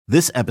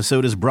This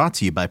episode is brought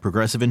to you by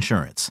Progressive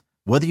Insurance.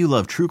 Whether you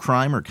love true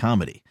crime or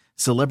comedy,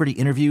 celebrity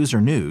interviews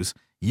or news,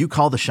 you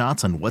call the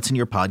shots on what's in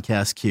your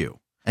podcast queue.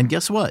 And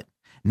guess what?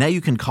 Now you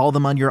can call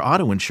them on your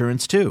auto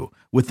insurance too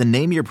with the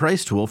Name Your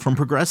Price tool from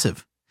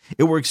Progressive.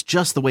 It works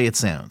just the way it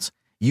sounds.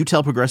 You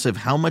tell Progressive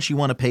how much you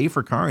want to pay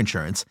for car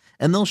insurance,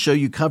 and they'll show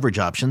you coverage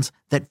options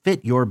that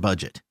fit your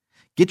budget.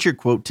 Get your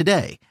quote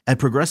today at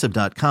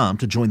Progressive.com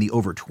to join the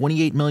over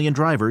 28 million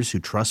drivers who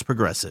trust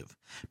Progressive.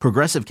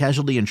 Progressive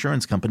Casualty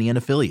Insurance Company and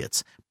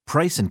Affiliates.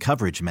 Price and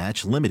coverage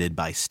match limited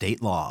by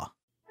state law.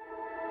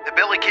 The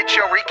Billy Kid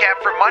Show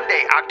recap for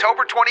Monday,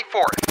 October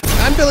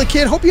 24th. I'm Billy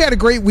Kid. Hope you had a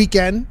great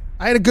weekend.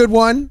 I had a good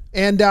one,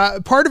 and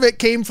part of it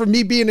came from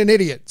me being an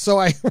idiot.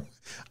 So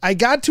I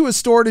got to a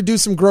store to do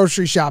some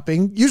grocery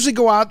shopping. Usually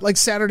go out like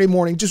Saturday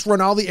morning, just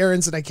run all the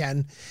errands that I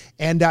can,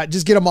 and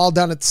just get them all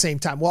done at the same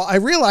time. Well, I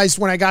realized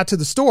when I got to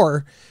the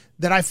store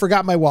that I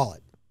forgot my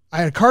wallet. I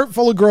had a cart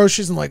full of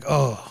groceries, and I'm like,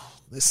 oh,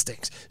 this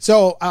stinks.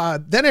 So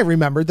then I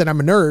remembered that I'm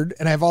a nerd,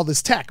 and I have all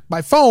this tech.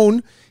 My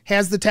phone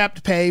has the tap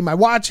to pay. My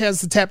watch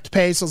has the tap to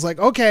pay. So I was like,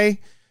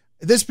 okay,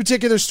 this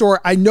particular store,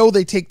 I know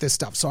they take this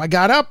stuff. So I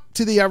got up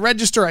to the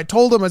register. I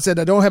told them, I said,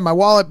 I don't have my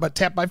wallet, but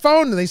tap my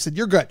phone. And they said,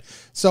 you're good.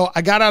 So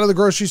I got out of the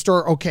grocery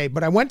store. Okay.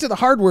 But I went to the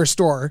hardware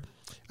store.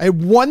 I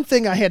had one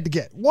thing I had to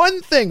get. One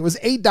thing. It was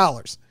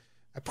 $8.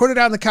 I put it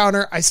on the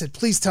counter. I said,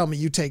 please tell me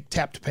you take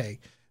tap to pay.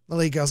 The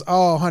lady goes,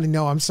 oh, honey,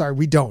 no, I'm sorry.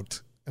 We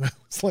don't. And I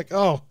was like,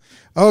 oh,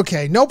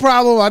 okay, no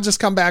problem. I'll just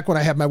come back when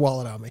I have my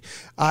wallet on me.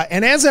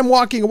 And as I'm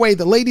walking away,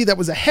 the lady that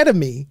was ahead of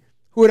me,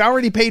 who had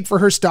already paid for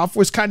her stuff,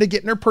 was kind of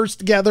getting her purse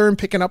together and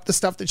picking up the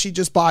stuff that she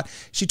just bought.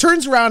 She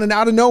turns around and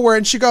out of nowhere,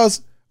 and she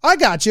goes, I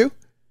got you.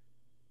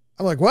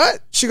 I'm like,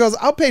 what? She goes,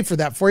 I'll pay for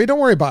that for you. Don't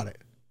worry about it.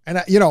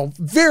 And,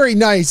 very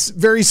nice,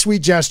 very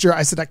sweet gesture.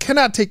 I said, I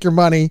cannot take your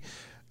money.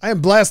 I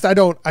am blessed. I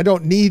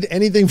don't need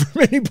anything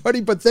from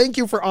anybody, but thank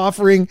you for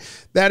offering.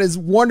 That is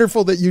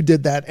wonderful that you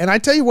did that. And I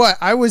tell you what,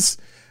 I was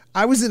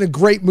in a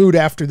great mood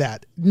after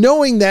that,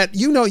 knowing that,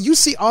 you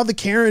see all the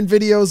Karen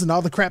videos and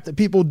all the crap that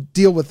people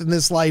deal with in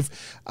this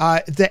life,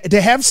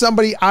 to have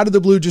somebody out of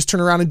the blue just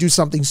turn around and do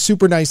something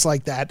super nice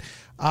like that,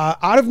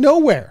 out of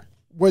nowhere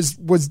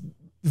was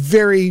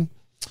very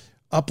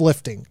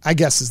uplifting, I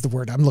guess is the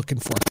word I'm looking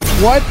for.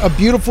 What a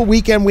beautiful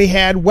weekend we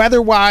had.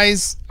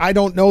 Weather-wise, I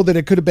don't know that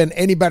it could have been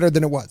any better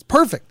than it was.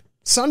 Perfect.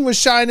 Sun was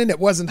shining. It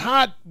wasn't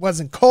hot,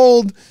 wasn't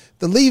cold.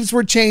 The leaves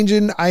were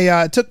changing.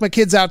 I took my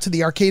kids out to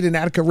the Arcade and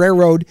Attica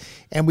Railroad,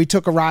 and we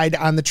took a ride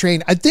on the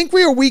train. I think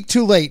we were a week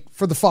too late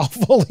for the fall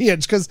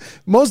foliage because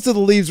most of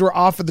the leaves were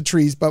off of the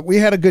trees, but we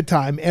had a good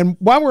time. And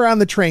while we're on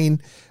the train,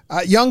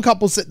 a young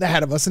couple sitting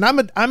ahead of us, and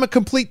I'm a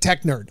complete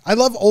tech nerd. I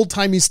love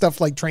old-timey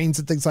stuff like trains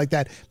and things like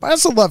that, but I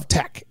also love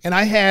tech. And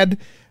I had,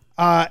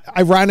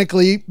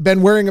 ironically,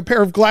 been wearing a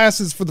pair of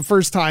glasses for the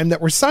first time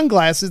that were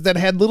sunglasses that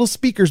had little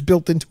speakers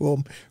built into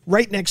them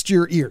right next to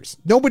your ears.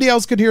 Nobody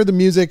else could hear the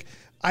music.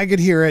 I could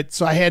hear it.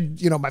 So I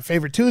had, my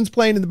favorite tunes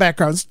playing in the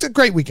background. It's a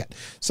great weekend.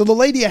 So the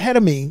lady ahead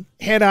of me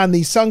had on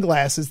these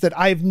sunglasses that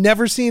I've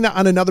never seen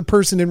on another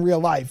person in real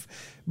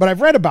life, but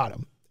I've read about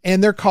them,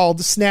 and they're called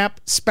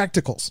Snap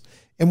Spectacles.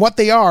 And what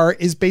they are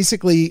is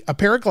basically a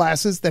pair of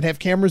glasses that have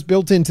cameras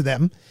built into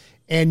them,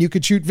 and you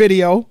could shoot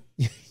video,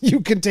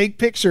 you can take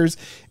pictures,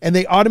 and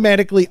they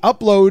automatically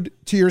upload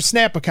to your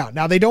Snap account.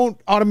 Now, they don't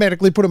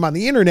automatically put them on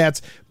the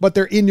internet, but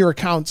they're in your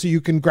account, so you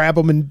can grab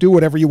them and do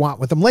whatever you want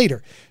with them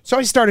later. So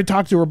I started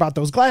talking to her about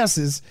those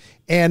glasses,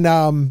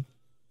 and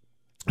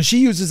she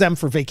uses them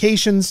for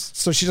vacations,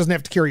 so she doesn't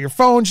have to carry her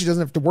phone. She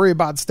doesn't have to worry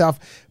about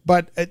stuff.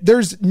 But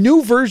there's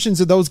new versions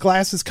of those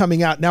glasses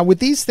coming out. Now, with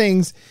these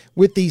things,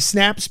 with the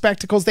Snap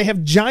Spectacles, they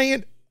have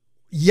giant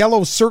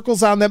yellow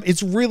circles on them.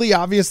 It's really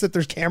obvious that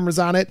there's cameras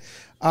on it.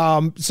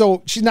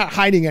 So she's not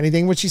hiding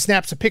anything. When she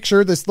snaps a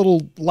picture, this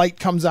little light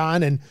comes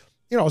on, and,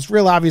 it's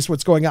real obvious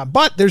what's going on.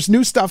 But there's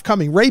new stuff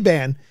coming.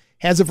 Ray-Ban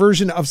has a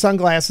version of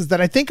sunglasses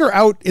that I think are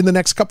out in the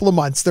next couple of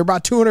months. They're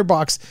about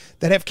 $200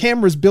 that have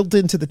cameras built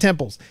into the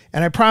temples.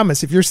 And I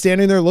promise, if you're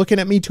standing there looking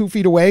at me 2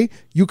 feet away,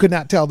 you could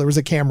not tell there was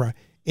a camera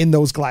in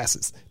those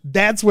glasses.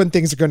 That's when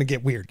things are going to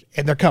get weird,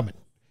 and they're coming.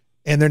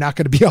 And they're not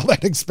going to be all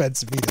that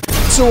expensive either.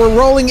 So we're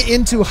rolling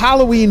into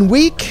Halloween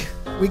week.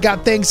 We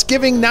got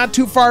Thanksgiving not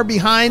too far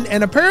behind.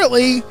 And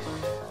apparently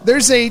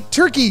there's a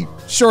turkey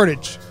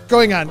shortage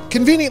going on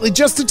conveniently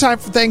just in time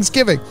for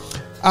Thanksgiving.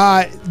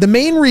 The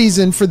main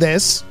reason for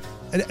this,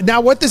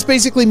 now what this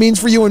basically means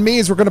for you and me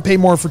is we're going to pay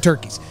more for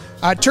turkeys.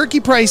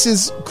 Turkey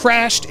prices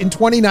crashed in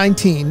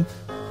 2019.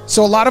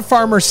 So a lot of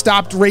farmers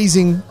stopped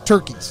raising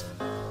turkeys.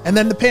 And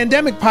then the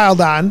pandemic piled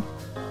on,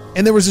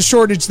 and there was a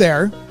shortage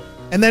there.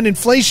 And then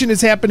inflation is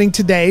happening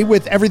today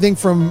with everything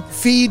from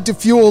feed to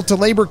fuel to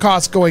labor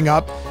costs going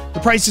up. The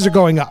prices are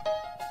going up.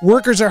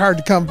 Workers are hard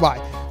to come by.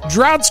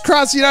 Droughts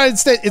across the United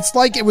States. It's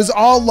like it was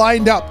all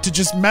lined up to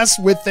just mess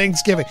with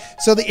Thanksgiving.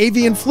 So the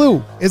avian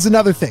flu is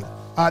another thing.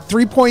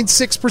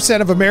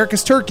 3.6% of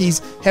America's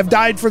turkeys have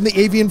died from the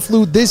avian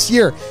flu this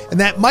year. And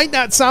that might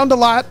not sound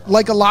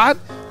like a lot.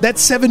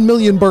 That's 7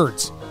 million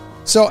birds.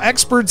 So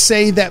experts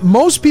say that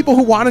most people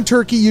who want a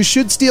turkey, you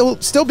should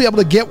still be able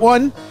to get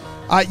one.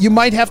 You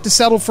might have to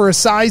settle for a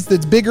size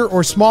that's bigger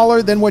or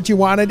smaller than what you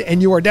wanted,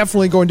 and you are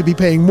definitely going to be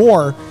paying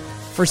more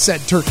for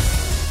said turkey.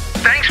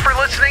 Thanks for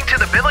listening to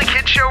the Billy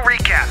Kid Show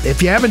Recap.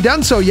 If you haven't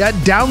done so yet,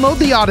 download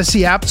the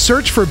Odyssey app,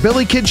 search for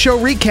Billy Kid Show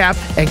Recap,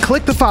 and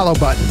click the follow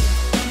button.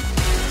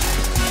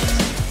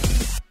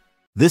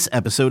 This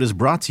episode is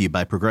brought to you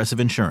by Progressive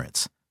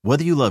Insurance.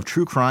 Whether you love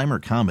true crime or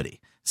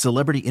comedy,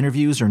 celebrity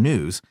interviews or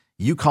news,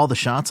 you call the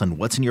shots on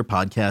what's in your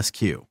podcast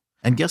queue.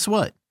 And guess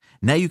what?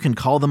 Now you can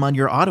call them on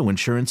your auto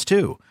insurance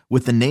too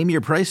with the Name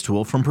Your Price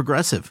tool from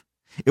Progressive.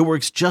 It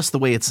works just the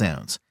way it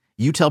sounds.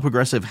 You tell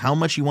Progressive how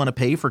much you want to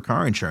pay for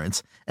car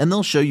insurance, and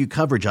they'll show you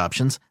coverage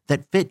options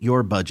that fit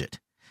your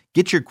budget.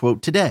 Get your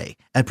quote today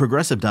at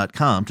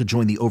Progressive.com to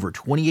join the over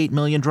 28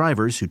 million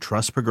drivers who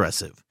trust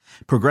Progressive.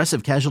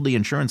 Progressive Casualty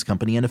Insurance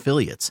Company and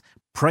Affiliates.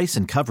 Price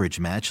and coverage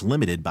match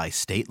limited by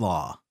state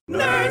law.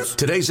 Nerds.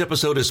 Today's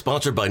episode is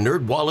sponsored by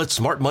NerdWallet's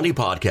Smart Money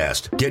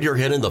Podcast. Get your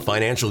head in the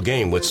financial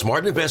game with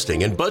smart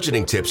investing and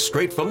budgeting tips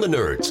straight from the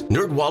nerds.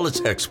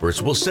 NerdWallet's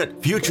experts will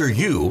set future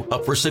you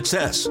up for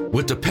success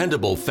with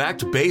dependable,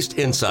 fact-based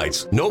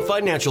insights. No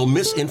financial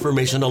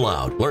misinformation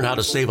allowed. Learn how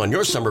to save on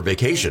your summer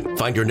vacation,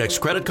 find your next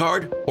credit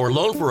card, or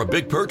loan for a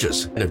big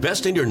purchase, and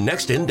invest in your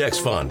next index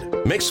fund.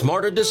 Make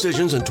smarter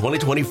decisions in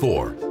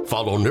 2024.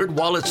 Follow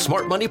NerdWallet's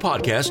Smart Money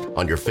Podcast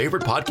on your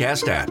favorite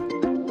podcast app.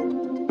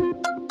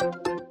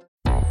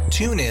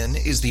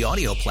 TuneIn is the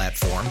audio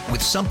platform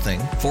with something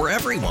for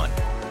everyone.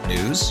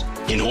 News.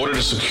 In order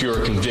to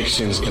secure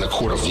convictions in a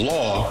court of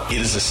law, it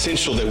is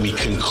essential that we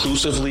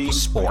conclusively.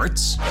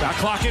 Sports. Shot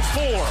clock at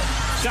 4.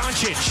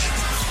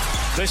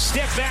 Doncic. The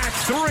step back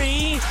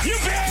 3. You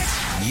bet.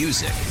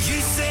 Music. You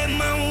set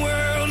my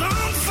world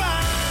on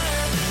fire.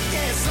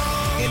 Yes,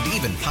 and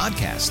even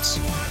podcasts.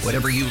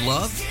 Whatever you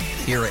love,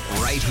 hear it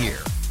right here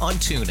on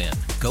TuneIn.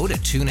 Go to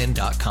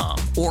TuneIn.com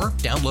or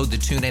download the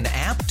TuneIn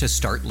app to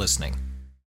start listening.